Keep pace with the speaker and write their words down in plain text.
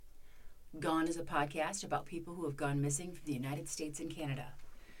Gone is a podcast about people who have gone missing from the United States and Canada.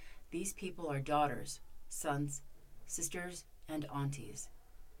 These people are daughters, sons, sisters, and aunties.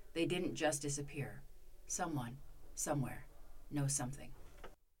 They didn't just disappear. Someone, somewhere, knows something.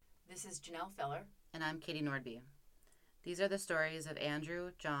 This is Janelle Feller. And I'm Katie Nordby. These are the stories of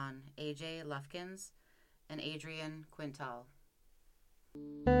Andrew, John, AJ Lufkins, and Adrienne Quintal.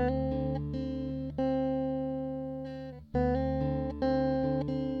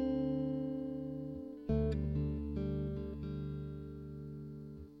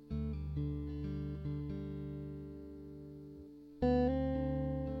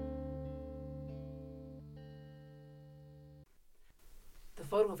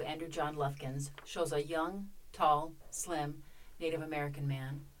 The photo of Andrew John Lufkins shows a young, tall, slim Native American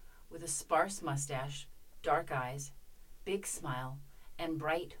man with a sparse mustache, dark eyes, big smile, and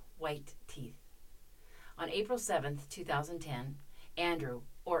bright white teeth. On April 7th, 2010, Andrew,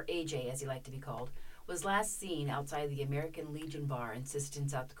 or AJ as he liked to be called, was last seen outside the American Legion Bar in Sisseton,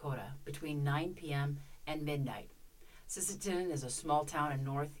 South Dakota, between 9 p.m. and midnight. Sisseton is a small town in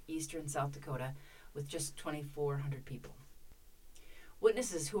northeastern South Dakota with just 2,400 people.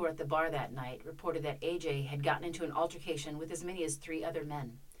 Witnesses who were at the bar that night reported that AJ had gotten into an altercation with as many as 3 other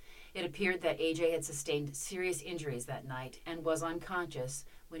men. It appeared that AJ had sustained serious injuries that night and was unconscious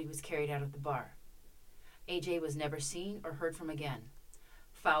when he was carried out of the bar. AJ was never seen or heard from again.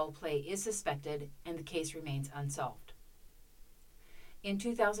 Foul play is suspected, and the case remains unsolved. In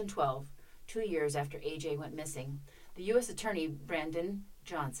 2012, 2 years after AJ went missing, the U.S. Attorney Brandon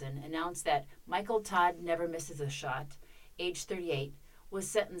Johnson announced that Michael Todd Never Misses a Shot, age 38, was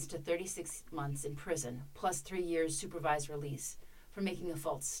sentenced to 36 months in prison plus 3 years supervised release for making a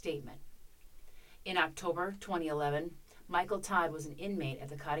false statement. In October 2011, Michael Todd was an inmate at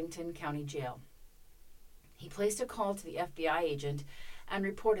the Cottington County Jail. He placed a call to the FBI agent and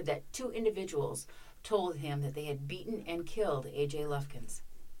reported that 2 individuals told him that they had beaten and killed AJ Lufkins.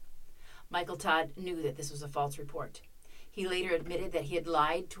 Michael Todd knew that this was a false report. He later admitted that he had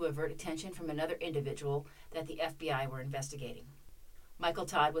lied to avert attention from another individual that the FBI were investigating. Michael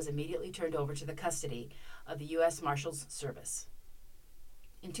Todd was immediately turned over to the custody of the U.S. Marshals Service.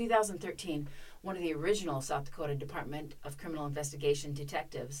 In 2013, one of the original South Dakota Department of Criminal Investigation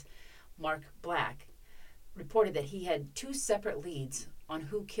detectives, Mark Black, reported that he had 2 separate leads on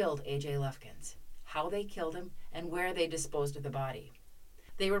who killed AJ Lufkins, how they killed him, and where they disposed of the body.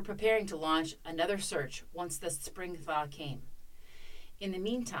 They were preparing to launch another search once the spring thaw came. In the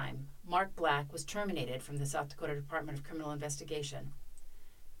meantime, Mark Black was terminated from the South Dakota Department of Criminal Investigation.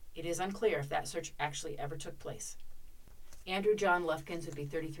 It is unclear if that search actually ever took place. Andrew John Lufkins would be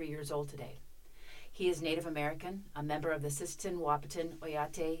 33 years old today. He is Native American, a member of the Sisseton Wahpeton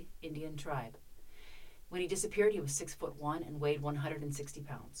Oyate Indian tribe. When he disappeared, he was 6'1" and weighed 160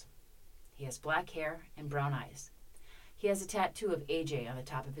 pounds. He has black hair and brown eyes. He has a tattoo of AJ on the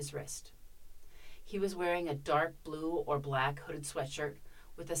top of his wrist. He was wearing a dark blue or black hooded sweatshirt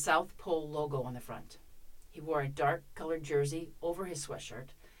with a South Pole logo on the front. He wore a dark colored jersey over his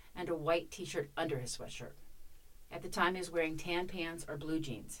sweatshirt and a white t-shirt under his sweatshirt. At the time, he was wearing tan pants or blue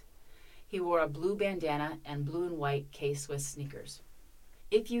jeans. He wore a blue bandana and blue and white K-Swiss sneakers.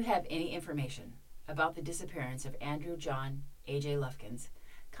 If you have any information about the disappearance of Andrew John AJ Lufkins,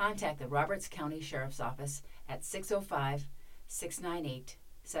 contact the Roberts County Sheriff's Office at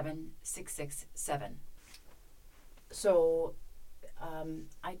 605-698-7667. So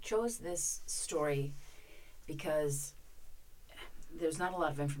I chose this story because there's not a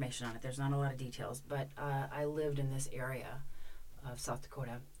lot of information on it. There's not a lot of details, but I lived in this area of South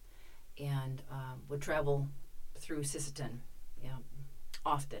Dakota and would travel through Sisseton,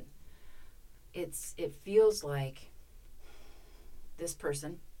 often. It feels like this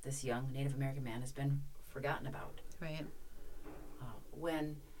person, this young Native American man, has been forgotten about. Right.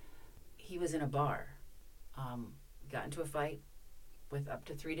 When he was in a bar, got into a fight with up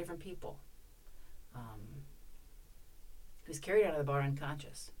to 3 different people. He was carried out of the bar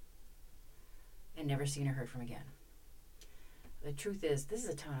unconscious and never seen or heard from again. The truth is, this is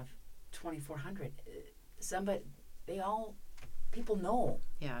a town of 2,400. People know.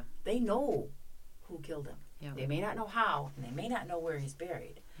 Yeah. They know who killed him. Yeah. They may not know how, and they may not know where he's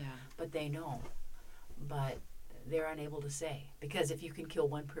buried. Yeah. But they know. But they're unable to say. Because if you can kill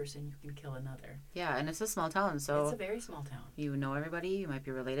one person, you can kill another. Yeah, and it's a small town, so... It's a very small town. You know everybody. You might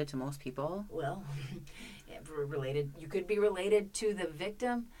be related to most people. Well, you could be related to the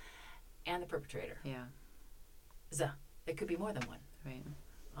victim and the perpetrator. Yeah. It could be more than one. Right.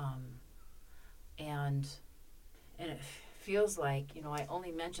 And it feels like, I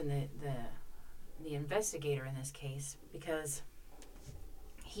only mention the investigator in this case because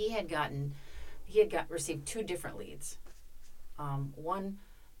he had received 2 different leads. One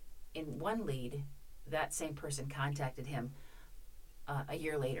lead, that same person contacted him a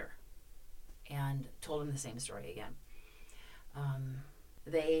year later and told him the same story again.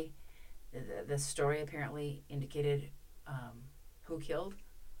 The story apparently indicated who killed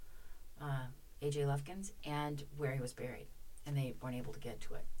A.J. Lufkins and where he was buried, and they weren't able to get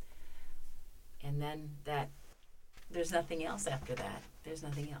to it. And then there's nothing else after that. There's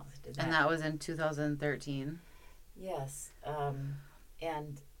nothing else. And that was in 2013. Yes.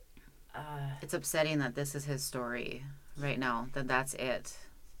 It's upsetting that this is his story right now, that's it.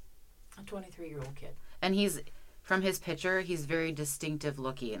 A 23-year-old kid. And from his picture, he's very distinctive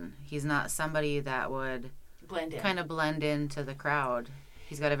looking. He's not somebody that would kind of blend into the crowd.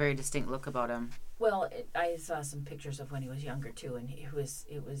 He's got a very distinct look about him. Well, I saw some pictures of when he was younger too, and he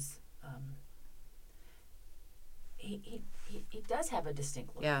does have a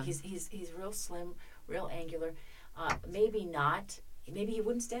distinct look. Yeah. He's real slim, real angular. Maybe he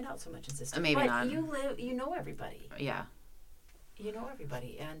wouldn't stand out so much in system. Maybe not. But you know everybody. Yeah. You know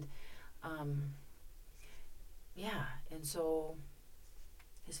everybody, and and so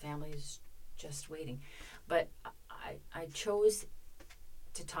his family's just waiting. But I chose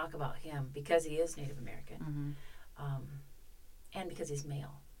to talk about him because he is Native American, and because he's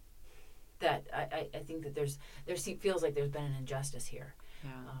male. That I think that there feels like there's been an injustice here,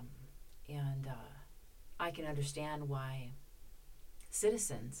 and I can understand why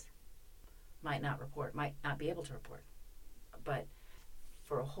citizens might not be able to report, but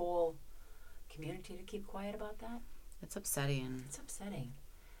for a whole community to keep quiet about that, it's upsetting.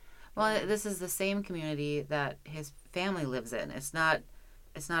 Well, this is the same community that his family lives in. It's not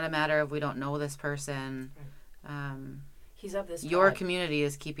a matter of we don't know this person. Right. He's of this. Your community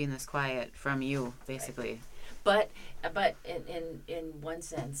is keeping this quiet from you, basically. Right. But in one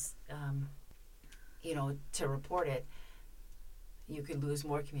sense, to report it, you could lose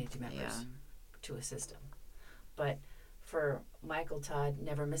more community members to a system. But for Michael Todd,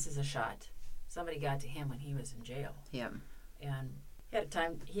 never misses a shot. Somebody got to him when he was in jail. Yeah. And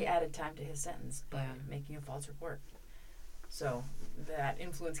he added time to his sentence by making a false report. So that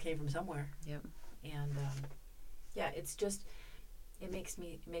influence came from somewhere. Yep. And it's just, it makes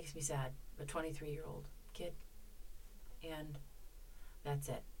me sad. A 23-year-old kid, and that's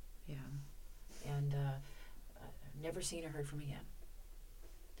it. Yeah. And never seen or heard from again.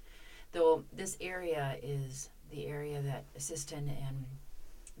 Though this area is the area that Assistant and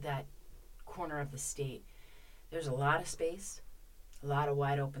that corner of the state, there's a lot of space, a lot of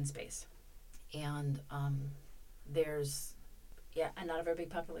wide open space, and there's not a very big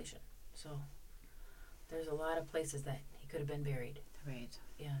population, so there's a lot of places that he could have been buried. Right.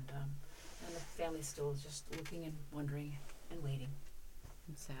 And the family's still just looking and wondering and waiting.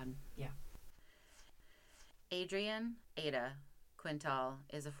 It's sad. Yeah. Adrienne Quintal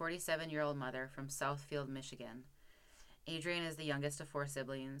is a 47-year-old mother from Southfield, Michigan. Adrienne is the youngest of 4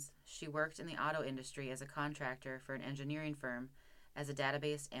 siblings. She worked in the auto industry as a contractor for an engineering firm as a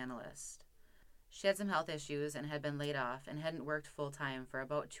database analyst. She had some health issues and had been laid off and hadn't worked full-time for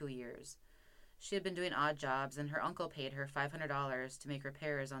about 2 years. She had been doing odd jobs, and her uncle paid her $500 to make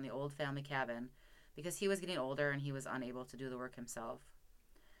repairs on the old family cabin because he was getting older and he was unable to do the work himself.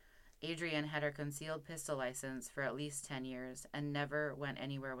 Adrienne had her concealed pistol license for at least 10 years and never went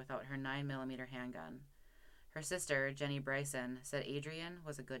anywhere without her 9mm handgun. Her sister, Jenny Bryson, said Adrienne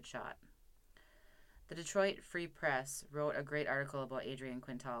was a good shot. The Detroit Free Press wrote a great article about Adrienne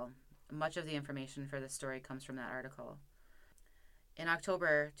Quintal. Much of the information for this story comes from that article. In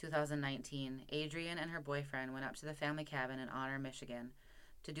October 2019, Adrienne and her boyfriend went up to the family cabin in Honor, Michigan,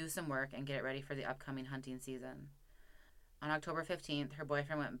 to do some work and get it ready for the upcoming hunting season. On October 15th, her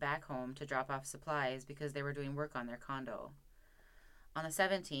boyfriend went back home to drop off supplies because they were doing work on their condo. On the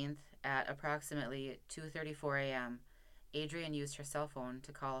 17th, at approximately 2:34 a.m., Adrienne used her cell phone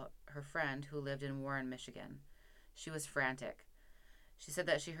to call her friend who lived in Warren, Michigan. She was frantic. She said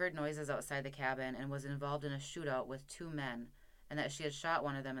that she heard noises outside the cabin and was involved in a shootout with 2 men, and that she had shot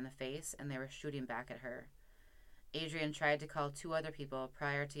one of them in the face and they were shooting back at her. Adrienne tried to call 2 other people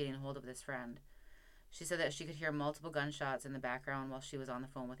prior to getting hold of this friend. She said that she could hear multiple gunshots in the background while she was on the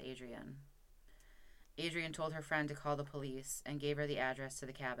phone with Adrienne. Adrienne told her friend to call the police and gave her the address to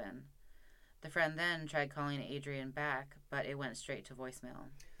the cabin. The friend then tried calling Adrienne back, but it went straight to voicemail.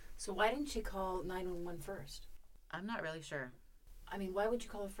 So why didn't she call 911 first? I'm not really sure. I mean, why would you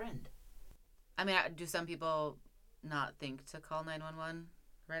call a friend? I mean, do some people not think to call 911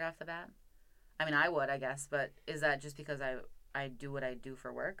 right off the bat? I mean, I would, I guess, but is that just because I do what I do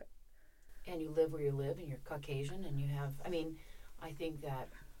for work? And you live where you live, and you're Caucasian, and you have, I mean, I think that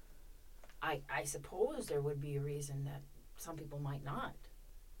I suppose there would be a reason that some people might not.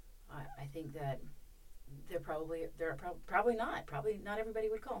 I think that probably not. Probably not everybody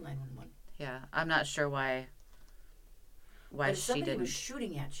would call 911. Yeah, I'm not sure why But if she somebody didn't. was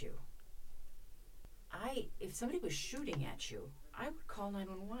shooting at you, if somebody was shooting at you, I would call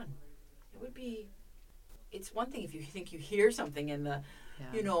 911. It would be. It's one thing if you think you hear something in the,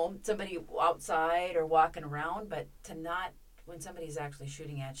 somebody outside or walking around, but to not when somebody's actually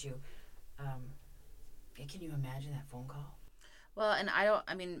shooting at you. Can you imagine that phone call? Well, and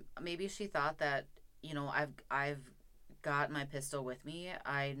I mean, maybe she thought that, I've got my pistol with me.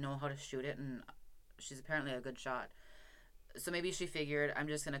 I know how to shoot it, and she's apparently a good shot. So maybe she figured I'm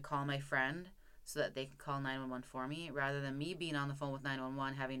just going to call my friend so that they can call 911 for me rather than me being on the phone with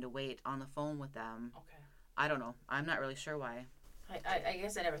 911 having to wait on the phone with them. Okay. I don't know. I'm not really sure why. I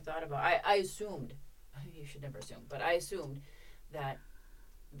guess I never thought about I assumed, you should never assume, but I assumed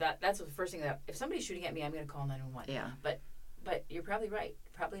that's the first thing that if somebody's shooting at me, I'm going to call 911. Yeah. But you're probably right.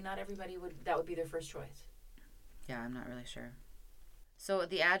 Probably not everybody would be their first choice. Yeah, I'm not really sure. So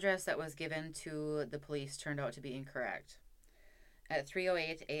the address that was given to the police turned out to be incorrect. At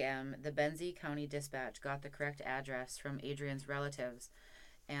 3:08 a.m., the Benzie County Dispatch got the correct address from Adrienne's relatives,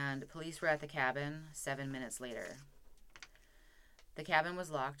 and police were at the cabin 7 minutes later. The cabin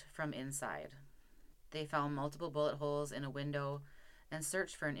was locked from inside. They found multiple bullet holes in a window and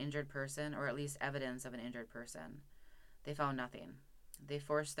searched for an injured person, or at least evidence of an injured person. They found nothing. They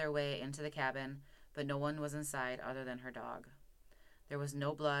forced their way into the cabin, but no one was inside other than her dog. There was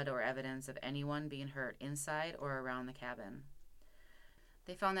no blood or evidence of anyone being hurt inside or around the cabin.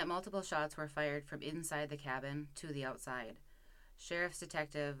 They found that multiple shots were fired from inside the cabin to the outside. Sheriff's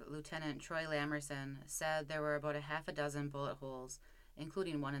Detective Lieutenant Troy Lamerson said there were about a half a dozen bullet holes,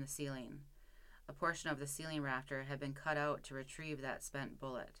 including one in the ceiling. A portion of the ceiling rafter had been cut out to retrieve that spent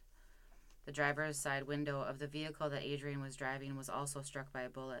bullet. The driver's side window of the vehicle that Adrienne was driving was also struck by a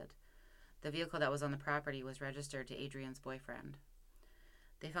bullet. The vehicle that was on the property was registered to Adrienne's boyfriend.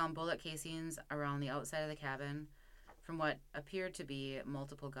 They found bullet casings around the outside of the cabin from what appeared to be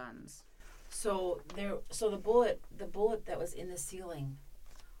multiple guns. So the bullet that was in the ceiling,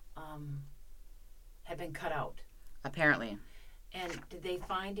 had been cut out. Apparently. And did they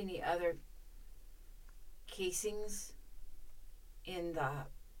find any other casings in the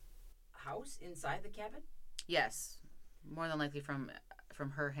house inside the cabin? Yes, more than likely from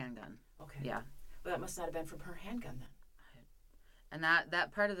her handgun. Okay. Yeah. Well, that must not have been from her handgun then. And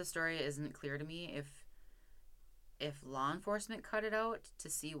that part of the story isn't clear to me if law enforcement cut it out to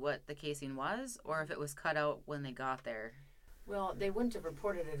see what the casing was, or if it was cut out when they got there. Well, they wouldn't have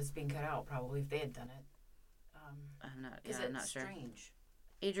reported it as being cut out probably if they had done it. I'm not sure. Strange.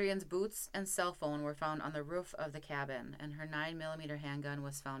 Adrienne's boots and cell phone were found on the roof of the cabin, and her 9mm handgun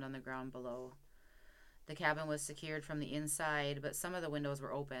was found on the ground below. The cabin was secured from the inside, but some of the windows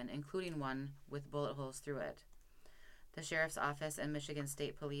were open, including one with bullet holes through it. The Sheriff's Office and Michigan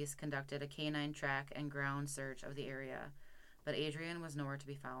State Police conducted a canine track and ground search of the area, but Adrienne was nowhere to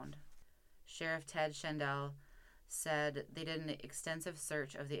be found. Sheriff Ted Shendell said they did an extensive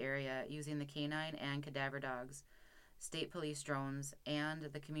search of the area using the canine and cadaver dogs, state police drones, and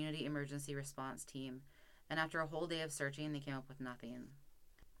the community emergency response team, and after a whole day of searching, they came up with nothing.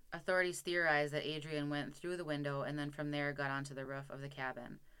 Authorities theorized that Adrienne went through the window and then from there got onto the roof of the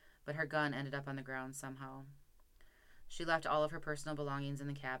cabin, but her gun ended up on the ground somehow. She left all of her personal belongings in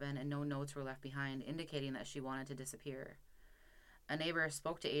the cabin, and no notes were left behind, indicating that she wanted to disappear. A neighbor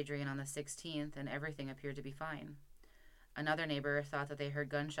spoke to Adrienne on the 16th, and everything appeared to be fine. Another neighbor thought that they heard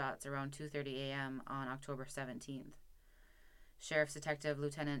gunshots around 2:30 a.m. on October 17th. Sheriff's Detective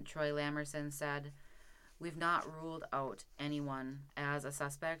Lieutenant Troy Lamerson said, "We've not ruled out anyone as a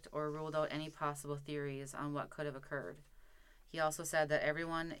suspect or ruled out any possible theories on what could have occurred." He also said that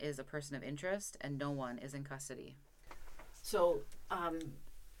everyone is a person of interest and no one is in custody. So, a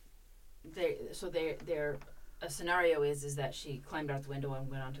scenario is that she climbed out the window and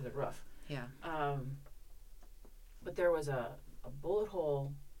went onto the roof. Yeah. But there was a bullet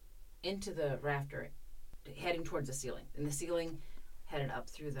hole into the rafter, heading towards the ceiling, and the ceiling headed up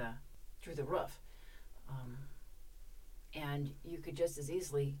through the roof. And you could just as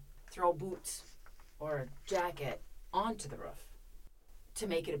easily throw boots or a jacket onto the roof to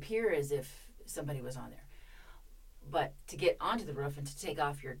make it appear as if somebody was on there. But to get onto the roof and to take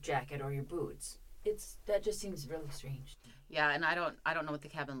off your jacket or your boots, that just seems really strange. Yeah, and I don't know what the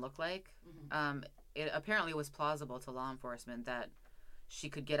cabin looked like. Mm-hmm. It apparently was plausible to law enforcement that she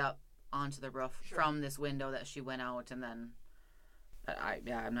could get up onto the roof Sure. from this window that she went out, and then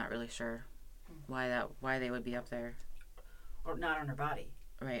I'm not really sure why they would be up there. Or not on her body.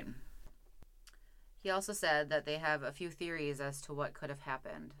 Right. He also said that they have a few theories as to what could have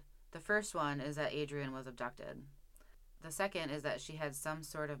happened. The first one is that Adrienne was abducted. The second is that she had some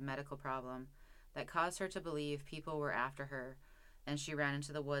sort of medical problem that caused her to believe people were after her and she ran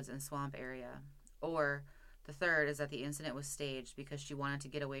into the woods and swamp area. Or the third is that the incident was staged because she wanted to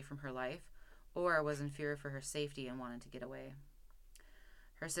get away from her life or was in fear for her safety and wanted to get away.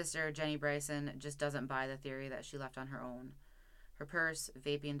 Her sister, Jenny Bryson, just doesn't buy the theory that she left on her own. Her purse,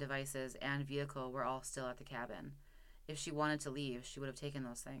 vaping devices, and vehicle were all still at the cabin. If she wanted to leave, she would have taken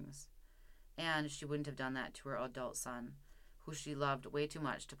those things. And she wouldn't have done that to her adult son, who she loved way too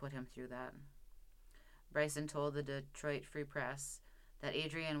much to put him through that. Bryson told the Detroit Free Press that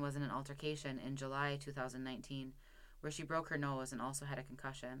Adrienne was in an altercation in July 2019 where she broke her nose and also had a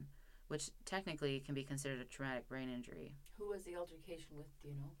concussion, which technically can be considered a traumatic brain injury. Who was the altercation with, do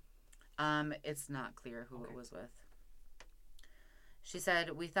you know? It's not clear who it was with. She said,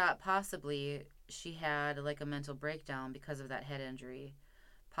 "We thought possibly she had like a mental breakdown because of that head injury.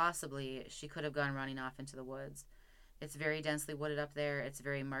 Possibly she could have gone running off into the woods. It's very densely wooded up there. It's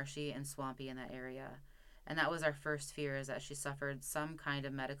very marshy and swampy in that area. And that was our first fear, is that she suffered some kind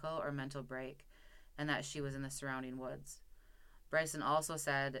of medical or mental break and that she was in the surrounding woods." Bryson also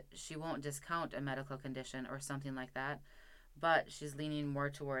said she won't discount a medical condition or something like that, but she's leaning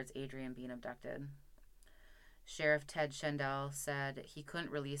more towards Adrienne being abducted. Sheriff Ted Schendel said he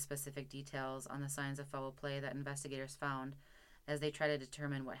couldn't release specific details on the signs of foul play that investigators found as they try to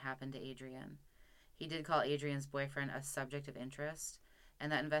determine what happened to Adrienne. He did call Adrienne's boyfriend a subject of interest,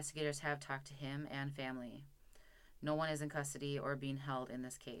 and that investigators have talked to him and family. No one is in custody or being held in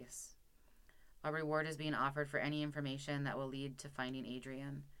this case. A reward is being offered for any information that will lead to finding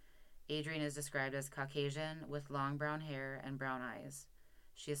Adrienne. Adrienne is described as Caucasian with long brown hair and brown eyes.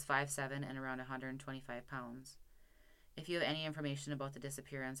 She is 5'7" and around 125 pounds. If you have any information about the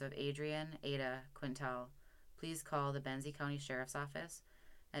disappearance of Adrienne Ada Quintal, please call the Benzie County Sheriff's Office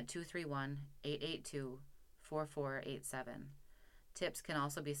at 231-882-4487. Tips can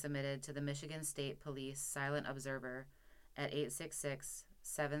also be submitted to the Michigan State Police Silent Observer at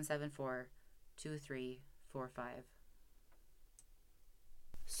 866-774-2345.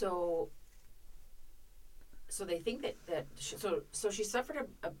 So they think that she, so she suffered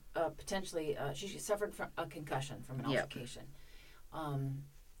a potentially she suffered from a concussion from an altercation,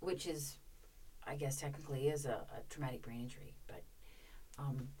 which is, I guess technically is a traumatic brain injury, but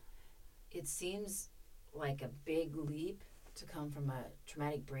it seems like a big leap to come from a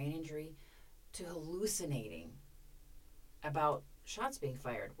traumatic brain injury to hallucinating about shots being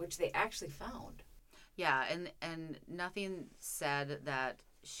fired, which they actually found. Yeah, and nothing said that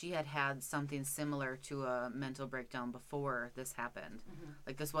she had something similar to a mental breakdown before this happened. Mm-hmm.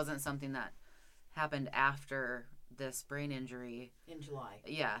 Like, this wasn't something that happened after this brain injury. In July.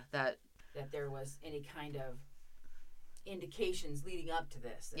 Yeah, that there was any kind of indications leading up to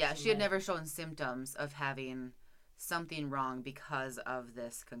this. Yeah, she had never shown symptoms of having something wrong because of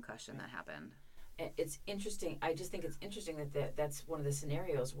this concussion that happened. It's interesting. I just think it's interesting that that's one of the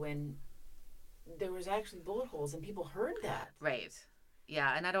scenarios when there was actually bullet holes and people heard that. Right.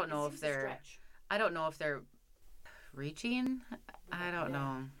 Yeah, and I don't know if they're reaching. I don't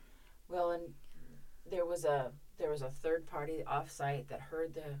know. Well, and there was a third party off-site that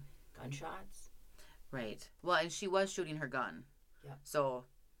heard the gunshots. Right. Well, and she was shooting her gun. Yeah. So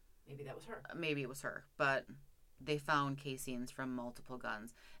maybe that was her. Maybe it was her, but they found casings from multiple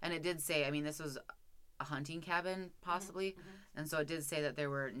guns. And it did say, I mean, this was a hunting cabin possibly. Mm-hmm. And so it did say that there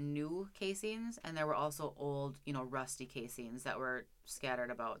were new casings and there were also old, rusty casings that were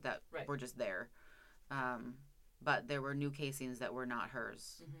scattered about that were just there. But there were new casings that were not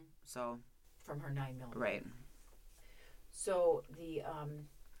hers. Mm-hmm. So from her 9mm. Right. So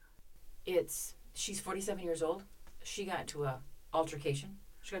she's 47 years old. She got into a altercation.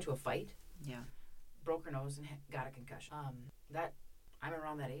 She got into a fight. Yeah. Broke her nose and got a concussion. I'm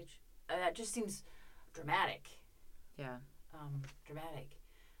around that age. That just seems dramatic. Yeah. Dramatic.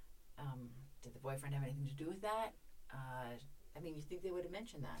 Did the boyfriend have anything to do with that? I mean, you think they would have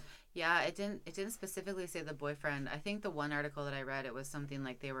mentioned that? Yeah, it didn't specifically say the boyfriend. I think the one article that I read, it was something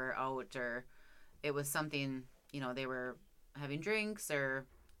like they were out, or it was something, they were having drinks, or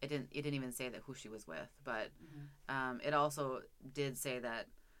it didn't even say that who she was with. But it also did say that,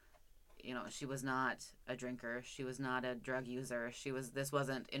 she was not a drinker. She was not a drug user. This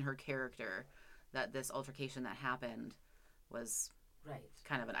wasn't in her character, that this altercation that happened was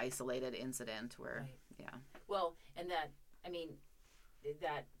kind of an isolated incident where, yeah. Well, and that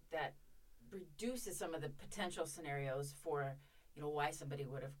reduces some of the potential scenarios for, why somebody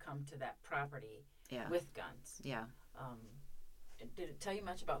would have come to that property with guns. Yeah. Did it tell you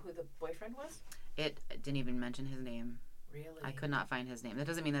much about who the boyfriend was? It didn't even mention his name. Really? I could not find his name. That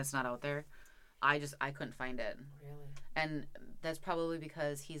doesn't mean that it's not out there. I couldn't find it. Really? And that's probably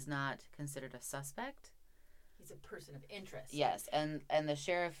because he's not considered a suspect. He's a person of interest. Yes, and the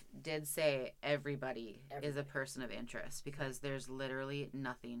sheriff did say everybody is a person of interest because there's literally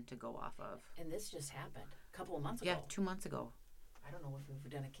nothing to go off of. And this just happened a couple of months ago. Yeah, 2 months ago. I don't know if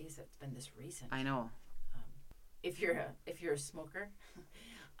we've done a case that's been this recent. I know. If you're a smoker,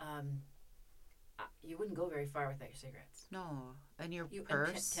 you wouldn't go very far without your cigarettes. No, and your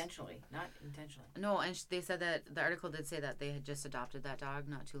purse. Intentionally, not intentionally. No, and they said that the article did say that they had just adopted that dog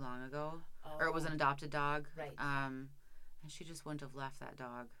not too long ago, or it was an adopted dog. Right. And she just wouldn't have left that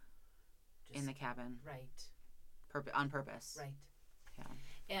dog in the cabin. Right. On purpose. Right.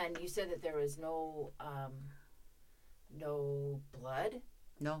 Yeah. And you said that there was no blood.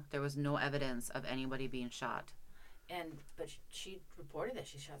 No, there was no evidence of anybody being shot. But she reported that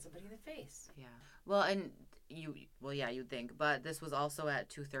she shot somebody in the face. Yeah. Well, and you'd think, but this was also at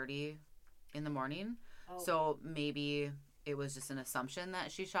 2:30 in the morning. Oh. So maybe it was just an assumption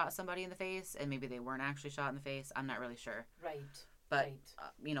that she shot somebody in the face, and maybe they weren't actually shot in the face. I'm not really sure. Right. But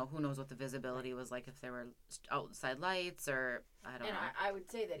right. Who knows what the visibility was like, if there were outside lights or I don't know. And I would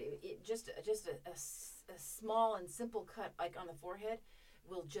say that it just a small and simple cut like on the forehead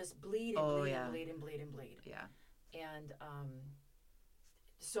will just bleed and bleed and bleed and bleed and bleed. Yeah. And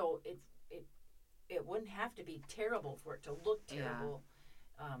so it wouldn't have to be terrible for it to look terrible,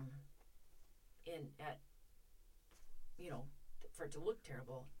 for it to look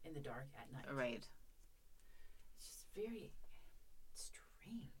terrible in the dark at night. Right. It's just very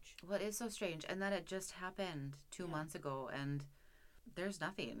strange. Well, it is so strange, and that it just happened 2 months ago, and there's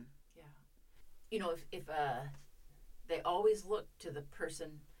nothing. Yeah. If they always look to the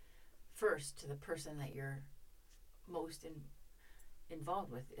person first, to the person that you're most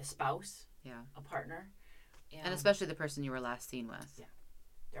involved with, a spouse, a partner, and especially the person you were last seen with,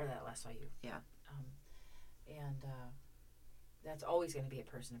 or that last saw you, and that's always going to be a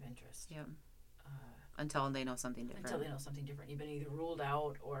person of interest. Yep. Until they know something different. Until they know something different, you've been either ruled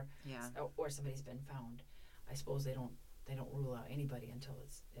out or somebody's been found. I suppose they don't rule out anybody until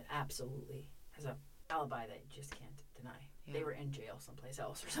it absolutely has a alibi that you just can't deny. Yeah. They were in jail someplace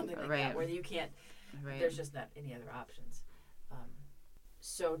else or something like that, where you can't. Right. There's just not any other options.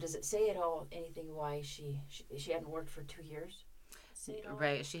 So does it say at all anything why she hadn't worked for 2 years?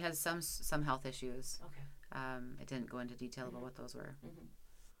 Right. She has some health issues. Okay. It didn't go into detail about what those were. Mm-hmm.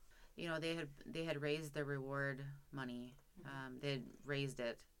 They had raised the reward money. They had raised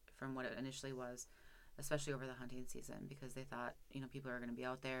it from what it initially was, especially over the hunting season, because they thought people are going to be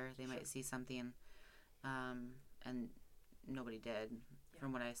out there. They might see something, and nobody did,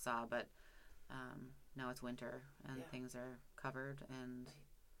 from what I saw. But now it's winter and things are covered and.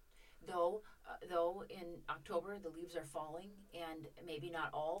 Though in October the leaves are falling and maybe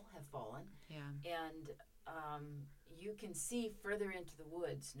not all have fallen. Yeah. And you can see further into the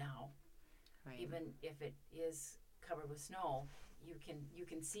woods now. Right. Even if it is covered with snow, you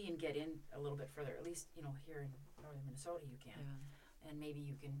can see and get in a little bit further. At least here in northern Minnesota you can. Yeah. And maybe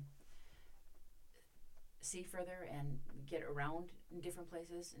you can see further and get around in different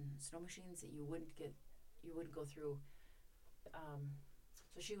places and snow machines that you wouldn't go through.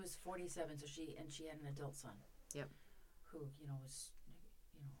 So she was 47, so she had an adult son. Yep. Who was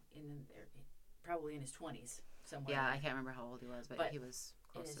probably in his 20s somewhere. Yeah, I can't remember how old he was, but he was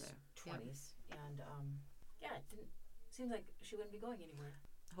close to there. 20s, yep. And it didn't seem like she wouldn't be going anywhere.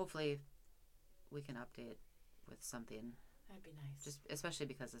 Hopefully, we can update with something. That'd be nice. Just especially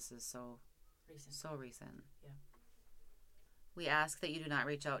because this is so recent. Yeah. We ask that you do not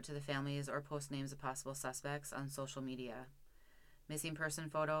reach out to the families or post names of possible suspects on social media. Missing person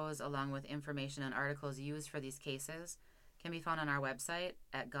photos, along with information and articles used for these cases, can be found on our website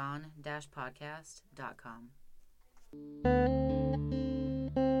at gone-podcast.com.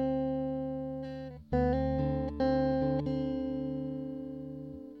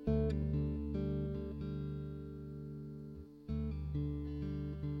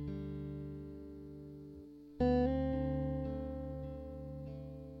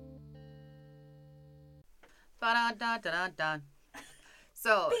 Ba-da-da-da-da-da.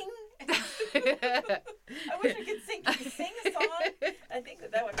 So, I wish I could sing. Can you sing a song? I think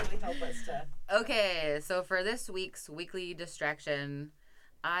that would really help us to. Okay, so for this week's weekly distraction,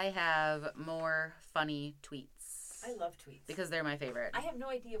 I have more funny tweets. I love tweets because they're my favorite. I have no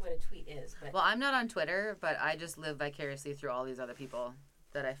idea what a tweet is, but well, I'm not on Twitter, but I just live vicariously through all these other people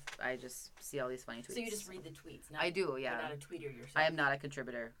that I just see all these funny tweets. So you just read the tweets? I do, yeah. You're not a tweeter yourself. I am not a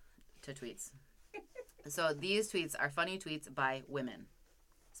contributor to tweets. So these tweets are funny tweets by women,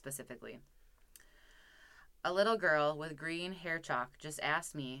 specifically. A little girl with green hair chalk just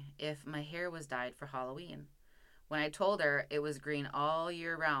asked me if my hair was dyed for Halloween. When I told her it was green all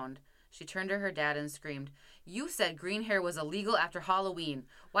year round, she turned to her dad and screamed, "You said green hair was illegal after Halloween.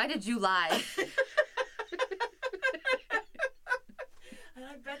 Why did you lie?" And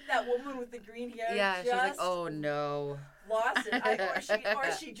I bet that woman with the green hair Yeah, just she was like, "Oh no." lost it.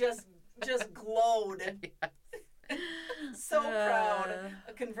 Or she just glowed. So proud.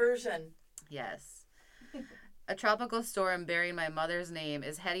 A conversion. Yes. A tropical storm bearing my mother's name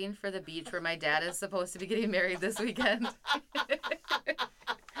is heading for the beach where my dad is supposed to be getting married this weekend.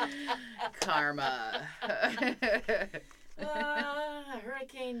 Karma.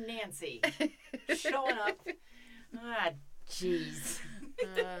 Hurricane Nancy showing up. Jeez.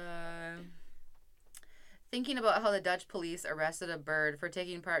 Thinking about how the Dutch police arrested a bird for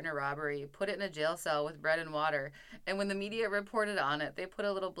taking part in a robbery, put it in a jail cell with bread and water, and when the media reported on it, they put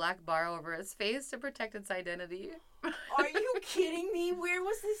a little black bar over its face to protect its identity. Are you kidding me? Where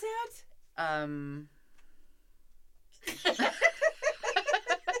was this at?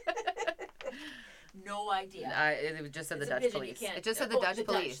 No idea. It just said the Dutch police. It just said the Dutch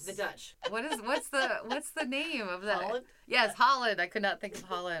police. The Dutch. What's the name of that? Holland? Yes, Holland. I could not think of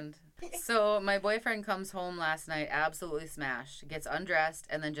Holland. So my boyfriend comes home last night absolutely smashed, gets undressed,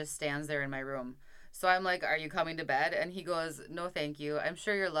 and then just stands there in my room. So I'm like, "Are you coming to bed?" And he goes, "No, thank you. I'm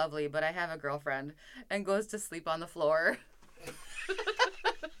sure you're lovely, but I have a girlfriend," and goes to sleep on the floor.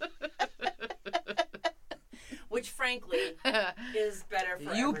 Which, frankly, is better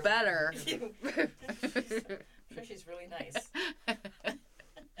for You everyone. better. I'm sure she's really nice.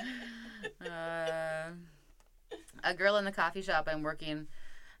 A girl in the coffee shop I'm working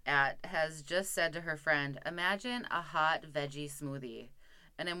at has just said to her friend, "Imagine a hot veggie smoothie."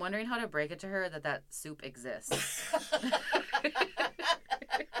 And I'm wondering how to break it to her that soup exists.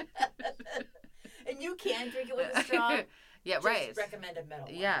 And you can drink it with a straw. Yeah, Just right. recommend a metal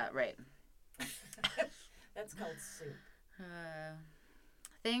one. Yeah, right. That's called soup.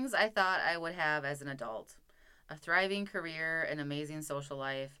 Things I thought I would have as an adult. A thriving career, an amazing social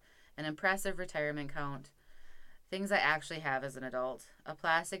life, an impressive retirement count. Things I actually have as an adult. A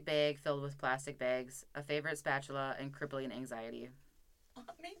plastic bag filled with plastic bags, a favorite spatula, and crippling anxiety.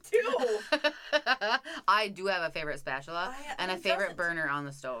 Me too. I do have a favorite spatula and a favorite burner on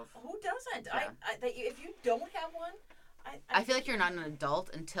the stove. Who doesn't? Yeah. If you don't have one, I feel like you're not an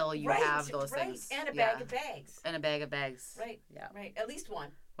adult until you have those things. And a bag of bags. And a bag of bags. Right. Yeah. Right. At least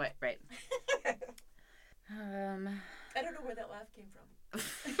one. Right. I don't know where that laugh came from.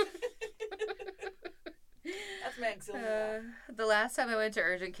 That's my auxiliary laugh. The last time I went to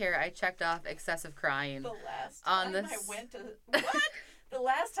urgent care, I checked off excessive crying. The last time I went to... What? The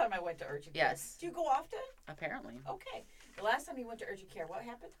last time I went to urgent care. Yes. Do you go often? Apparently. Okay. The last time you went to urgent care, what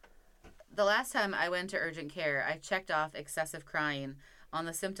happened? The last time I went to urgent care, I checked off excessive crying on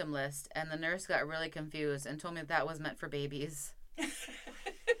the symptom list, and the nurse got really confused and told me that was meant for babies.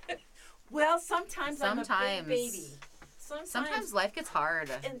 Well, sometimes I'm a big baby. Sometimes life gets hard.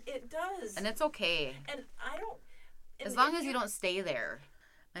 And it does. And it's okay. And I don't... As long as you don't stay there.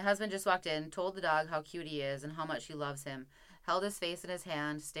 My husband just walked in, told the dog how cute he is and how much he loves him, held his face in his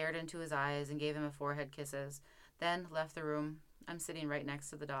hand, stared into his eyes, and gave him a forehead kisses. Then left the room. I'm sitting right next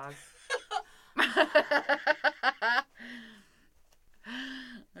to the dog. I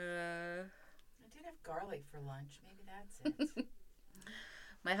did have garlic for lunch. Maybe that's it.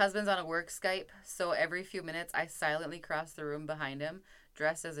 My husband's on a work Skype, so every few minutes I silently cross the room behind him,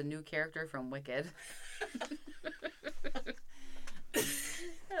 dressed as a new character from Wicked.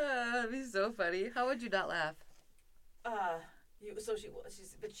 That'd be so funny. How would you not laugh?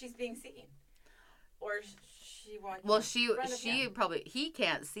 She's being seen, or she walking. Well, she probably, he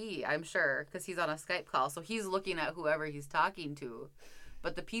can't see, I'm sure, because he's on a Skype call, so he's looking at whoever he's talking to,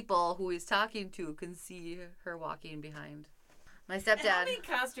 but the people who he's talking to can see her walking behind. My stepdad. And how many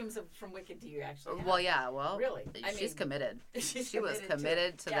costumes from Wicked do you actually have? Well, yeah, really. She's committed. She was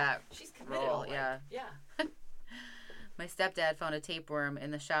committed to that she's committed role. Yeah. My stepdad found a tapeworm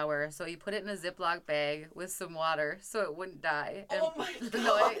in the shower, so he put it in a Ziploc bag with some water so it wouldn't die. And, oh my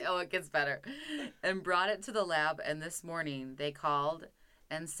God! It gets better. And brought it to the lab, and this morning they called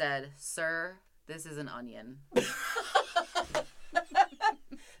and said, "Sir, this is an onion."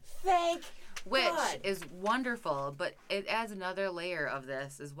 Thank Which God. is wonderful, but it adds another layer of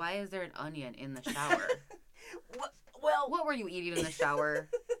this, is why is there an onion in the shower? Well, what were you eating in the shower?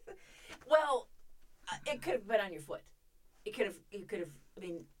 Well, it could have been on your foot. You could have.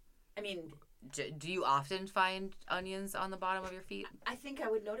 I mean, Do you often find onions on the bottom of your feet? I think I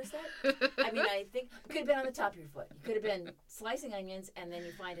would notice that. I mean, I think it could have been on the top of your foot. You could have been slicing onions, and then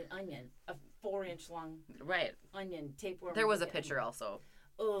you find an onion, a 4-inch long right onion, tapeworm. There was a picture onion. also.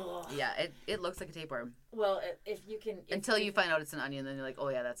 Ugh. Yeah, it looks like a tapeworm. Well, if you can... Until you find out it's an onion, then you're like, oh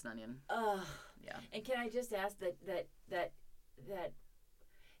yeah, that's an onion. Yeah. And can I just ask that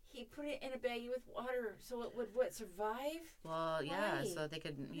he put it in a baggie with water so it would survive? Well, yeah, Why? so they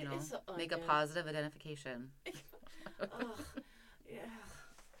could, make a onion. positive identification. Yeah.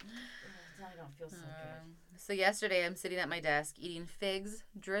 Now I don't feel so good. So yesterday I'm sitting at my desk eating figs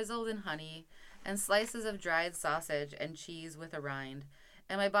drizzled in honey and slices of dried sausage and cheese with a rind.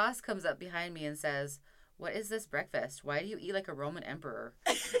 And my boss comes up behind me and says, "What is this breakfast? Why do you eat like a Roman emperor?"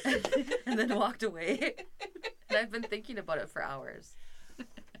 And then walked away. And I've been thinking about it for hours.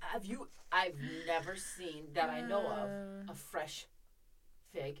 I've never seen that I know of a fresh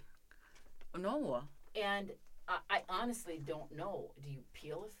fig. No. And I honestly don't know. Do you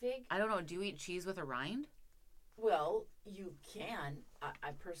peel a fig? I don't know. Do you eat cheese with a rind? Well, you can.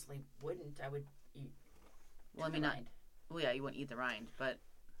 I personally wouldn't. I would eat the rind. Well, yeah, you wouldn't eat the rind, but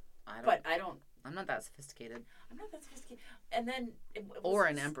I don't. I'm not that sophisticated. I'm not that sophisticated. And then or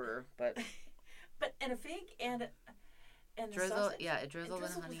an emperor, but and a fig and drizzle. The sausage, yeah, it drizzled in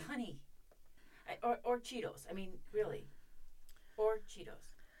honey. With honey. Or Cheetos. I mean, really. Or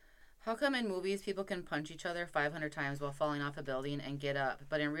Cheetos. How come in movies people can punch each other 500 times while falling off a building and get up,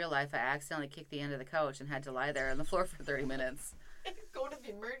 but in real life I accidentally kicked the end of the couch and had to lie there on the floor for 30 minutes? Go to the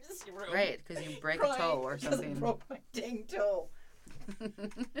emergency room. Right, because you break a toe or something. I broke my dang toe. And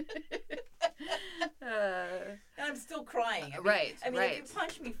I'm still crying. I mean, if you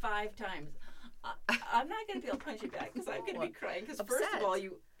punch me 5 times, I'm not going to be able to punch you back because I'm going to be crying. Because first of all,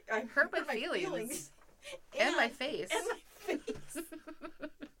 I hurt my feelings. And my face.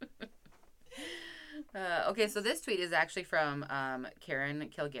 Okay, so this tweet is actually from Karen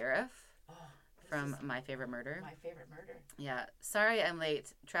Kilgariff from My Favorite Murder. My Favorite Murder. Yeah. Sorry I'm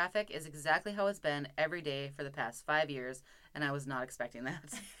late. Traffic is exactly how it's been every day for the past 5 years, and I was not expecting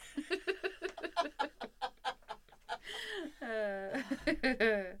that.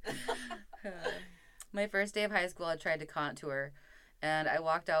 My first day of high school, I tried to contour, and I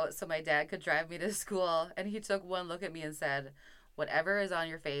walked out so my dad could drive me to school, and he took one look at me and said, "Whatever is on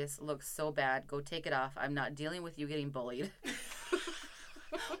your face looks so bad. Go take it off. I'm not dealing with you getting bullied."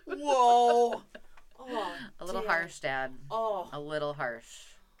 Whoa. Oh, a little harsh, Dad. Oh. A little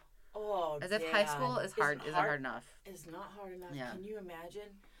harsh. Oh, as if high school is hard. Isn't hard enough. It's not hard enough. Yeah. Can you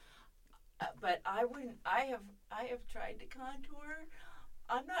imagine? But I wouldn't. I have tried to contour.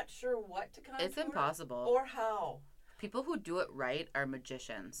 I'm not sure what to contour. It's impossible. Or how. People who do it right are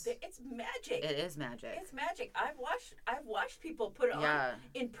magicians. It's magic. It is magic. It's magic. I've watched people put it on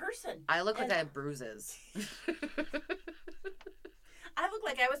in person. I look like I have bruises. I look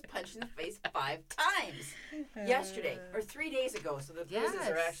like I was punched in the face 5 times yesterday or 3 days ago. So the bruises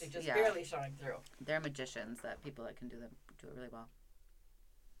are actually just barely showing through. They're magicians. That people that can do it really well.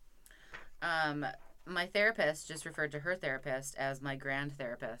 My therapist just referred to her therapist as my grand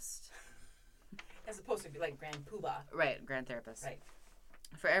therapist. As opposed to like grand poobah. Right, grand therapist. Right.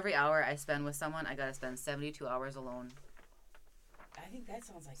 For every hour I spend with someone, I gotta spend 72 hours alone. I think that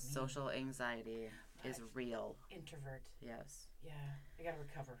sounds like me. Social anxiety is real. Introvert. Yes. Yeah, I gotta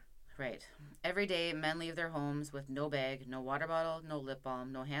recover. Right. Every day, men leave their homes with no bag, no water bottle, no lip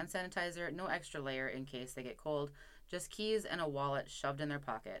balm, no hand sanitizer, no extra layer in case they get cold, just keys and a wallet shoved in their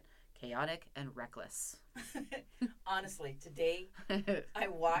pocket. Chaotic and reckless. Honestly, today I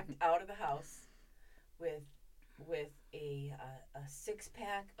walked out of the house with a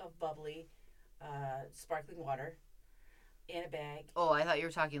 6-pack of bubbly, sparkling water in a bag. Oh, I thought you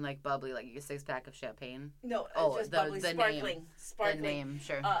were talking like bubbly, like a 6-pack of champagne. No, just bubbly, sparkling. The name,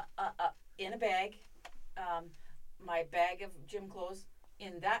 sure. In a bag, my bag of gym clothes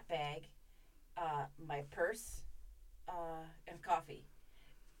in that bag, my purse, and coffee.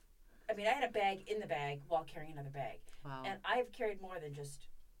 I mean, I had a bag in the bag while carrying another bag. Wow. And I've carried more than just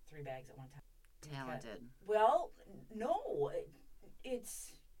 3 bags at one time. Talented. Well, no,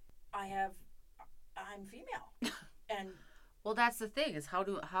 I'm female, and well, that's the thing is how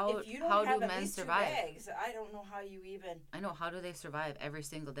do if you don't have men survive? 2 bags, I don't know how you even. I know, how do they survive every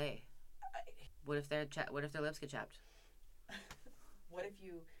single day? What if their lips get chapped? What if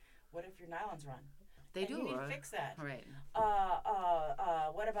your nylons run? They do. You need to fix that. Right.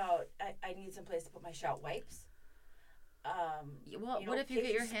 What about I need some place to put my shout wipes? Well, what if you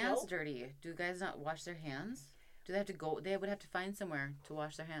get your hands dirty? Do guys not wash their hands? Do they have to go? They would have to find somewhere to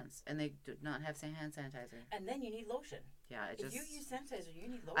wash their hands, and they do not have hand sanitizer. And then you need lotion. Yeah, it just. If you use sanitizer, you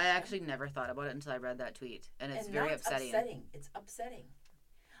need lotion. I actually never thought about it until I read that tweet, and it's very upsetting. It's upsetting.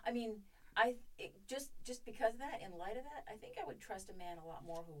 I mean, just because of that, in light of that, I think I would trust a man a lot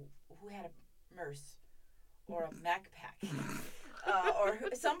more who had a MERS or a backpack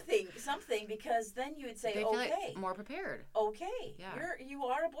or something, because then you would say, they feel okay, like more prepared. Okay, yeah, you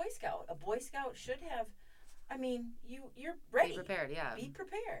are a Boy Scout. A Boy Scout should have. I mean, you're ready. Be prepared. Yeah. Be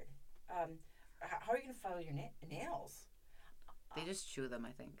prepared. How are you going to file your nails? They just chew them,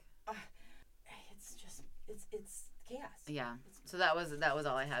 I think. It's just it's chaos. Yeah. So that was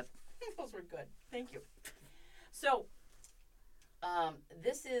all I had. Those were good. Thank you. So,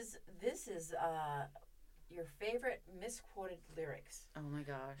 this is your favorite misquoted lyrics. Oh my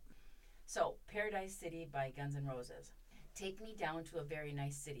gosh. So, Paradise City by Guns N' Roses. Take me down to a very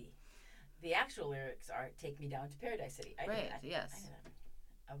nice city. The actual lyrics are "Take me down to Paradise City." I knew that. Yes. I knew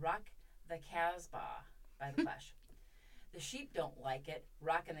that. Rock the Casbah by the Clash. The sheep don't like it.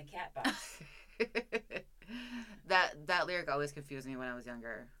 Rockin' the cat box. that lyric always confused me when I was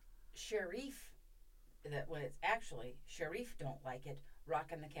younger. Sharif, that when it's actually Sharif don't like it.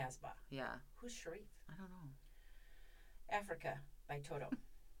 Rockin' the Casbah. Yeah. Who's Sharif? I don't know. Africa by Toto.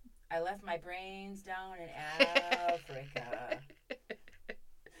 I left my brains down in Africa.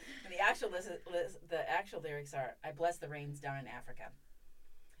 And the actual lyrics are, I bless the rains down in Africa.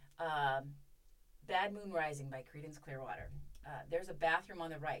 Bad Moon Rising by Creedence Clearwater. There's a bathroom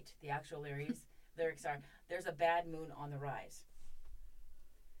on the right. The actual lyrics are, there's a bad moon on the rise.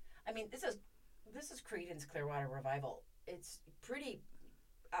 I mean, this is Creedence Clearwater Revival. It's pretty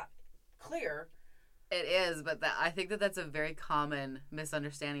clear. It is, but I think that's a very common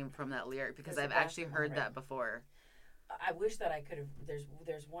misunderstanding from that lyric, because I've actually heard that before. I wish that I could have.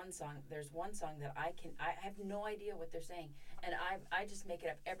 There's one song that I have no idea what they're saying, and I just make it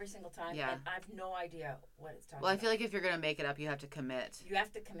up every single time. Yeah. And I have no idea what it's talking about. Well, I feel like if you're gonna make it up, you have to commit. You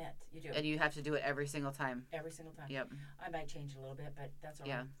have to commit. You do. And you have to do it every single time. Every single time. Yep. I might change it a little bit, but that's all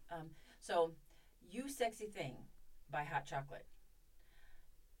yeah. right. So, You Sexy Thing by Hot Chocolate.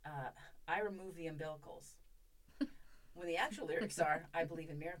 I remove the umbilicals. When the actual lyrics are, I believe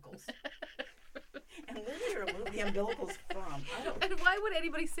in miracles. And where did you remove the umbilicals from? And why would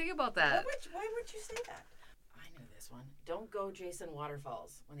anybody sing about that? Why would you say that? I knew this one. Don't go chasing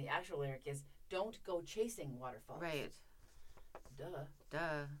waterfalls. When the actual lyric is, don't go chasing waterfalls. Right.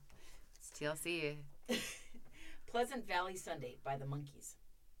 Duh. It's TLC. Pleasant Valley Sunday by the Monkees.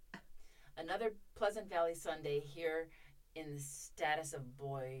 Another Pleasant Valley Sunday here in the status of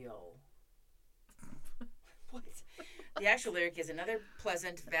boyo. What? The actual lyric is another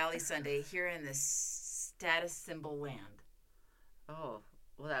Pleasant Valley Sunday here in the status symbol land. Oh,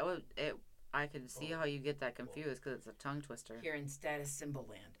 well, that would it. I could see how you get that confused because it's a tongue twister. Here in status symbol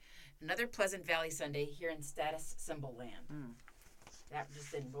land. Another Pleasant Valley Sunday here in status symbol land. Mm. That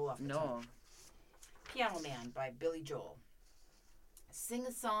just didn't roll off the tongue. Piano Man by Billy Joel. Sing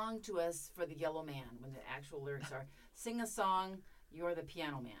a song to us for the yellow man, when the actual lyrics are, sing a song, you're the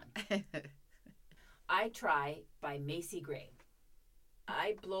piano man. I Try by Macy Gray.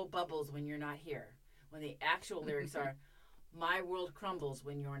 I blow bubbles when you're not here, when the actual lyrics are, my world crumbles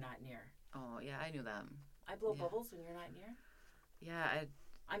when you're not near. Oh, yeah, I knew that. I blow bubbles when you're not near? Yeah,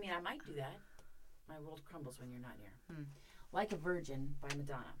 I mean, I might do that. My world crumbles when you're not near. Hmm. Like a Virgin by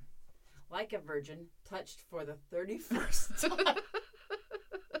Madonna. Like a Virgin, touched for the 31st time.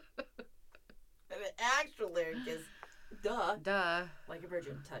 The actual lyric is, duh. Like a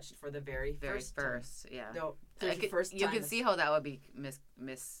Virgin, touched for the very first time. Yeah. No, 31st time. You can see how that would be miss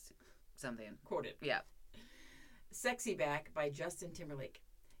something. Quoted. Yeah. Sexy Back by Justin Timberlake.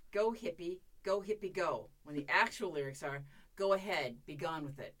 Go hippie, go. When the actual lyrics are, go ahead, be gone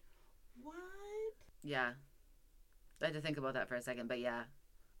with it. What? Yeah. I had to think about that for a second, but yeah.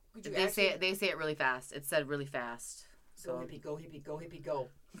 They say it really fast. It's said really fast. So. Go hippie, go.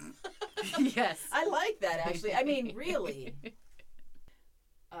 Yes. I like that, actually. I mean, really.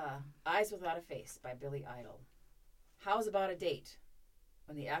 Eyes Without a Face by Billy Idol. How's About a Date?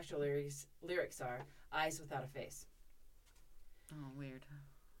 When the actual lyrics are, Eyes Without a Face. Oh, weird.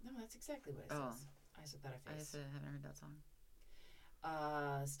 No, that's exactly what it says. Eyes Without a Face. I haven't heard that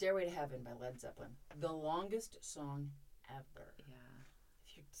song. Stairway to Heaven by Led Zeppelin. The longest song ever. Yeah.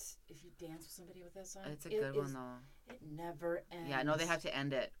 If you dance with somebody with that song, it's a good one though. It never ends. Yeah, no, they have to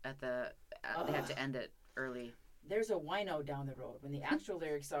end it at the. They have to end it early. There's a wino down the road. When the actual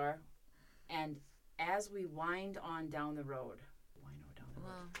lyrics are, and as we wind on down the road, wino down the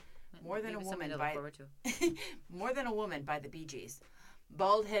road. More Than a Woman by More Than a Woman by the Bee Gees.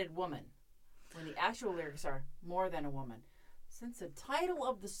 Bald-headed woman. when the actual lyrics are more than a woman. Since the title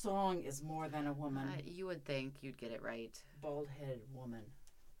of the song is more than a woman, you would think you'd get it right. Bald-headed woman.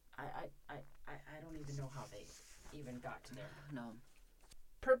 I don't even know how they even got to there. No.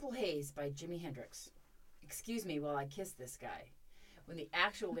 Purple Haze by Jimi Hendrix. Excuse me while I kiss this guy. When the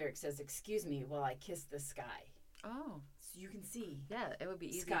actual lyric says, excuse me while I kiss this guy. Oh. So you can see. Yeah, it would be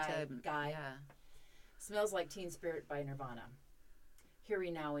easy Sky, to... guy. Yeah. Smells Like Teen Spirit by Nirvana. Here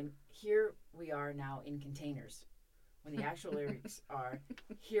we are now in containers. When the actual lyrics are,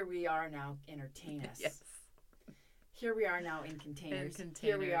 here we are now, entertain us. Yes. Here we are now in containers.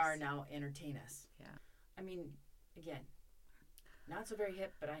 Here we are now, entertain us. Yeah. I mean, again, not so very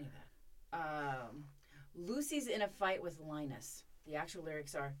hip, but I knew that. Lucy's in a fight with Linus. The actual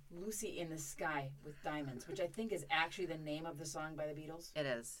lyrics are Lucy in the Sky with Diamonds, which I think is actually the name of the song by the Beatles. It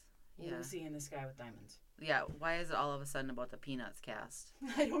is. Yeah. Lucy in the Sky with Diamonds. Yeah, why is it all of a sudden about the Peanuts cast?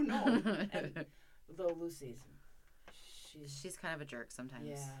 I don't know. And though Lucy's, she's kind of a jerk sometimes.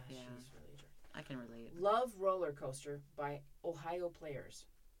 Yeah, she's really a jerk. I can relate. Love Roller Coaster by Ohio Players.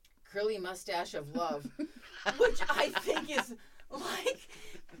 Curly Mustache of Love, which I think is like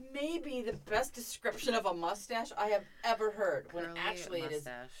maybe the best description of a mustache I have ever heard. When Curly actually mustache.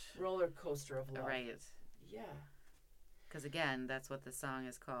 It is Roller Coaster of Love. Right. Yeah. Because again, that's what the song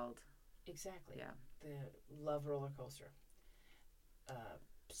is called. Exactly. Yeah. The Love Roller Coaster.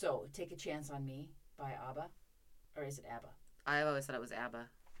 So, Take a Chance on Me by ABBA. Or is it ABBA? I've always thought it was ABBA.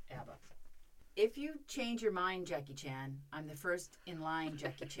 ABBA. If you change your mind, Jackie Chan, I'm the first in line,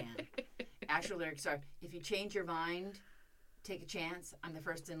 Jackie Chan. Actual lyrics are, if you change your mind, take a chance, I'm the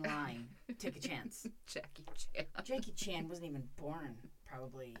first in line. Take a chance. Jackie Chan. Jackie Chan wasn't even born,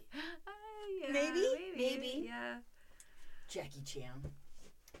 probably. Yeah, Maybe. Yeah. Jackie Chan.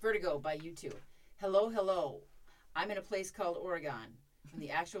 Vertigo by U2. Hello, hello. I'm in a place called Oregon. And the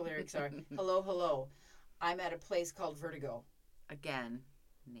actual lyrics are, hello, hello. I'm at a place called Vertigo. Again,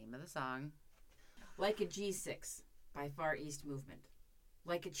 name of the song. Like a G6 by Far East Movement.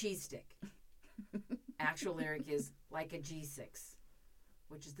 Like a cheese stick. Actual lyric is like a G6,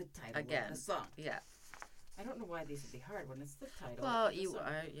 which is the title of the song. Yeah. I don't know why these would be hard when it's the title. Well, of the song.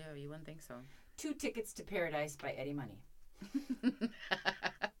 you wouldn't think so. 2 Tickets to Paradise by Eddie Money.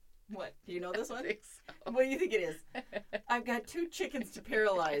 What? Do you know this one? I think so. What do you think it is? I've got 2 chickens to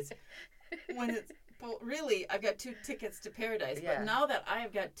paralyze. When it's well, really, I've got 2 tickets to paradise. Yeah. But now that I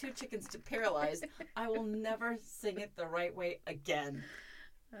have got 2 chickens to paralyze, I will never sing it the right way again.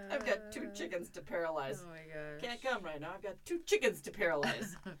 I've got 2 chickens to paralyze. Oh my gosh. Can't come right now. I've got 2 chickens to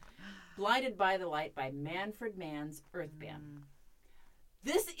paralyze. Blinded by the Light by Manfred Mann's Earth Band.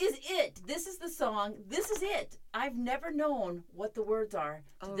 This is it. This is the song. This is it. I've never known what the words are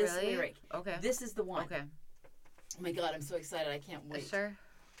to this really? lyric. Okay. This is the one. Okay. Oh my God, I'm so excited. I can't wait. Sure.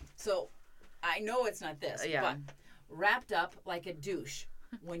 So, I know it's not this, Yeah. but wrapped up like a douche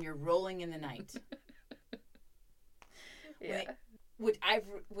when you're rolling in the night. Yeah.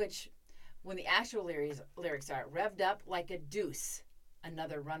 Which when the actual lyrics are revved up like a deuce,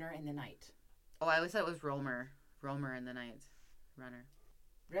 another runner in the night. Oh, I always thought it was Romer in the night. Runner.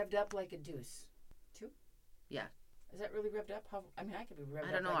 Revved up like a deuce. 2? Yeah. Is that really revved up? I mean, I could be revved up.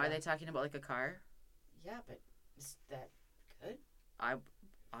 I don't know. like Are they talking about like a car? Yeah, but is that good? I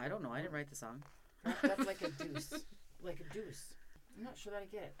don't know. I didn't write the song. Wrapped up like a deuce. Like a deuce. I'm not sure that I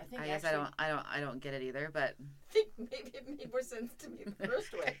get it. I guess I don't get it either, but I think maybe it made more sense to me the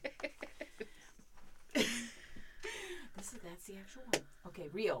first way. That's the actual one. Okay,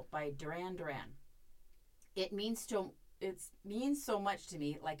 Rio by Duran Duran. It means so much to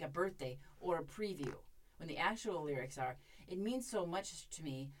me like a birthday or a preview. When the actual lyrics are, it means so much to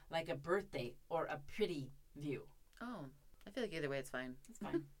me like a birthday or a pretty view. oh, I feel like either way it's fine. It's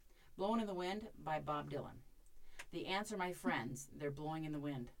fine. Blowing in the Wind by Bob Dylan. The answer, my friends, they're blowing in the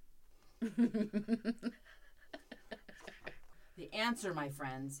wind. The answer, my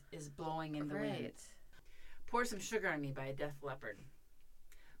friends, is blowing in the wind. Pour Some Sugar on Me by Def Leppard.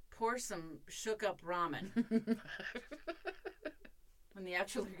 Pour some shook up ramen. When the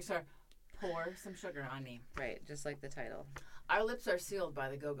actual lyrics are, pour some sugar on me. Right, just like the title. Our Lips Are Sealed by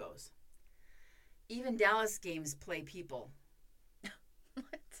the Go-Go's. Even Dallas games play people. What?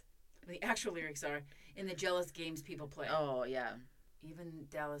 The actual lyrics are, in the jealous games people play. Oh, yeah. Even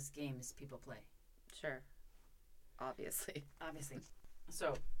Dallas games people play. Sure. Obviously.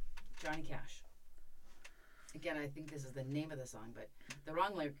 So, Johnny Cash. Again, I think this is the name of the song, but the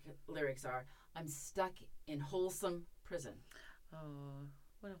wrong lyrics are, I'm stuck in wholesome prison. Oh,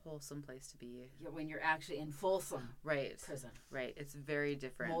 what a wholesome place to be. Yeah, when you're actually in Folsom prison. Right. It's very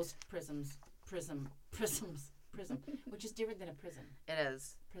different. Most prism, which is different than a prison. It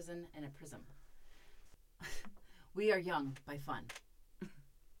is. Prison and a prism. We are young by fun.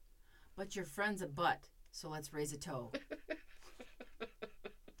 But your friend's a butt, so let's raise a toe.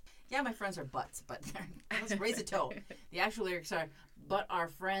 Yeah, my friends are butts, but let's raise a toe. The actual lyrics are, but our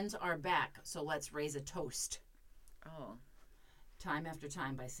friends are back, so let's raise a toast. Oh. Time After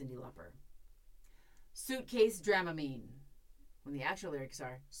Time by Cyndi Lauper. Suitcase Dramamine. When the actual lyrics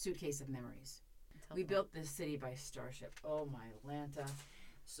are, Suitcase of Memories. We built this city by Starship. Oh, my Lanta.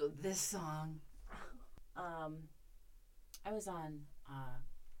 So this song, I was on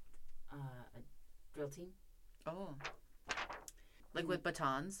a drill team. Oh. Like with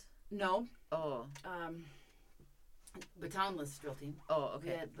batons? No. Oh. Batonless drill team. Oh,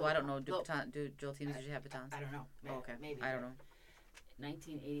 okay. Well, I don't know. Do drill teams usually have batons? I don't know. Oh, okay. Maybe. I don't know.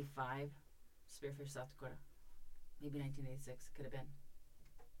 1985, Spearfish, South Dakota. Maybe 1986. Could have been.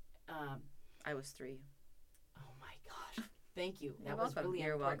 I was 3. Oh my gosh! Thank you. You're That was welcome. really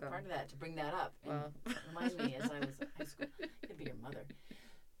You're important welcome. part of that to bring that up. And Well. remind me as I was in high school. Could be your mother.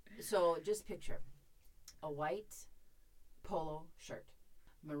 So just picture a white polo shirt,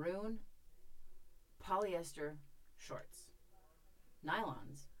 maroon polyester shorts,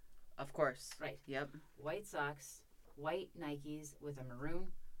 nylons, Of course. right? Yep. White socks, white Nikes with a maroon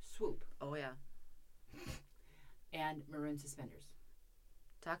swoop, Oh, yeah. and maroon suspenders.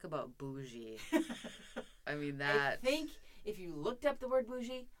 Talk about bougie. I mean, that. I think if you looked up the word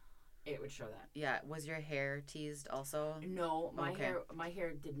bougie, it would show that. Yeah. Was your hair teased also? No, Okay. my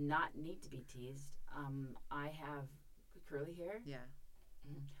hair did not need to be teased. I have curly hair, Yeah.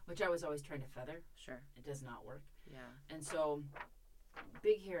 which I was always trying to feather. Sure. It does not work. Yeah. And so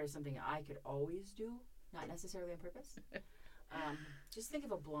big hair is something I could always do, not necessarily on purpose. Just think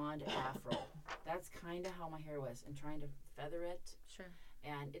of a blonde afro. That's kind of how my hair was, and trying to feather it, Sure.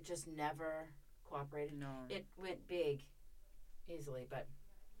 and it just never cooperated. No. It went big easily, but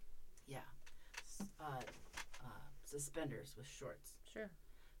yeah. Suspenders with shorts. Sure.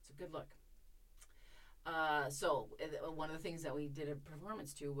 It's a good look. So one of the things that we did a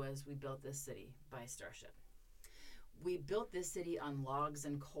performance to was We Built This City by Starship. We built this city on logs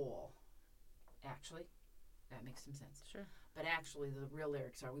and coal. Actually, that makes some sense. Sure. But actually, the real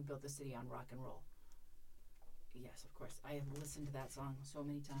lyrics are, we built the city on rock and roll. Yes, of course. I have listened to that song so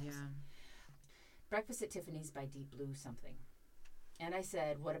many times. Yeah. Breakfast at Tiffany's by Deep Blue something. And I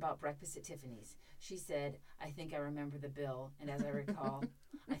said, what about Breakfast at Tiffany's? She said, I think I remember the bill. And as I recall,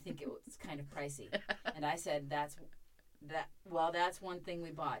 I think it was kind of pricey. And I said, that's one thing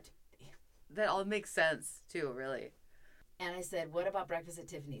we bought. That all makes sense, too, really. And I said, what about Breakfast at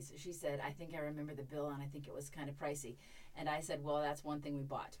Tiffany's? She said, I think I remember the bill, and I think it was kind of pricey. And I said, well, that's one thing we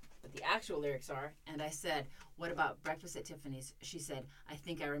bought. But the actual lyrics are, and I said, what about Breakfast at Tiffany's? She said, I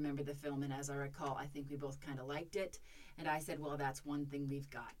think I remember the film, and as I recall, I think we both kind of liked it. And I said, well, that's one thing we've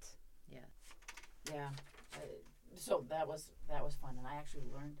got. Yeah. Yeah. So that was fun, and I actually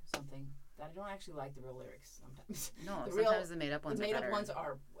learned something that I don't actually like the real lyrics sometimes. No, the sometimes the made-up ones the are made-up better. ones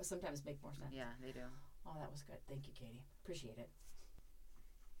are sometimes make more sense. Yeah, they do. Oh, that was good. Thank you, Katie. Appreciate it.